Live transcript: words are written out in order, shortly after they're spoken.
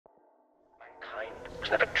was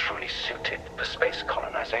never truly suited for space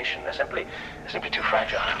colonization. They're simply too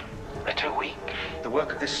fragile. They're too weak. The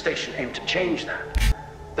work of this station aimed to change that.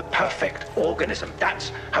 The perfect organism.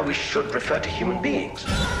 That's how we should refer to human beings.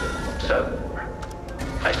 So,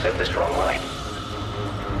 I said this wrong line.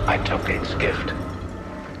 I took its gift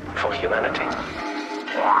for humanity.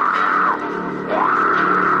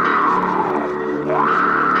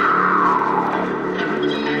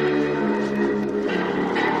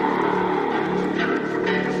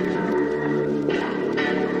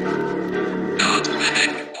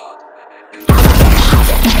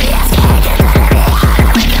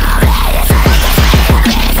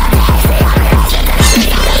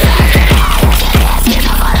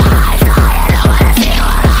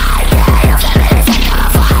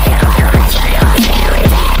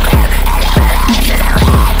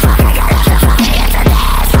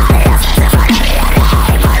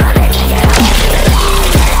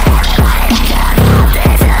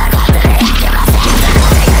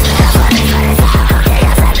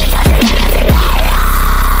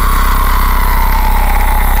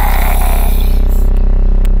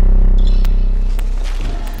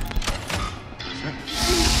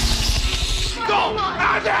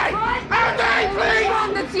 Andy, please!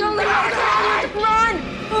 Run, that's the only way to run!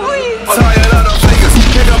 Please!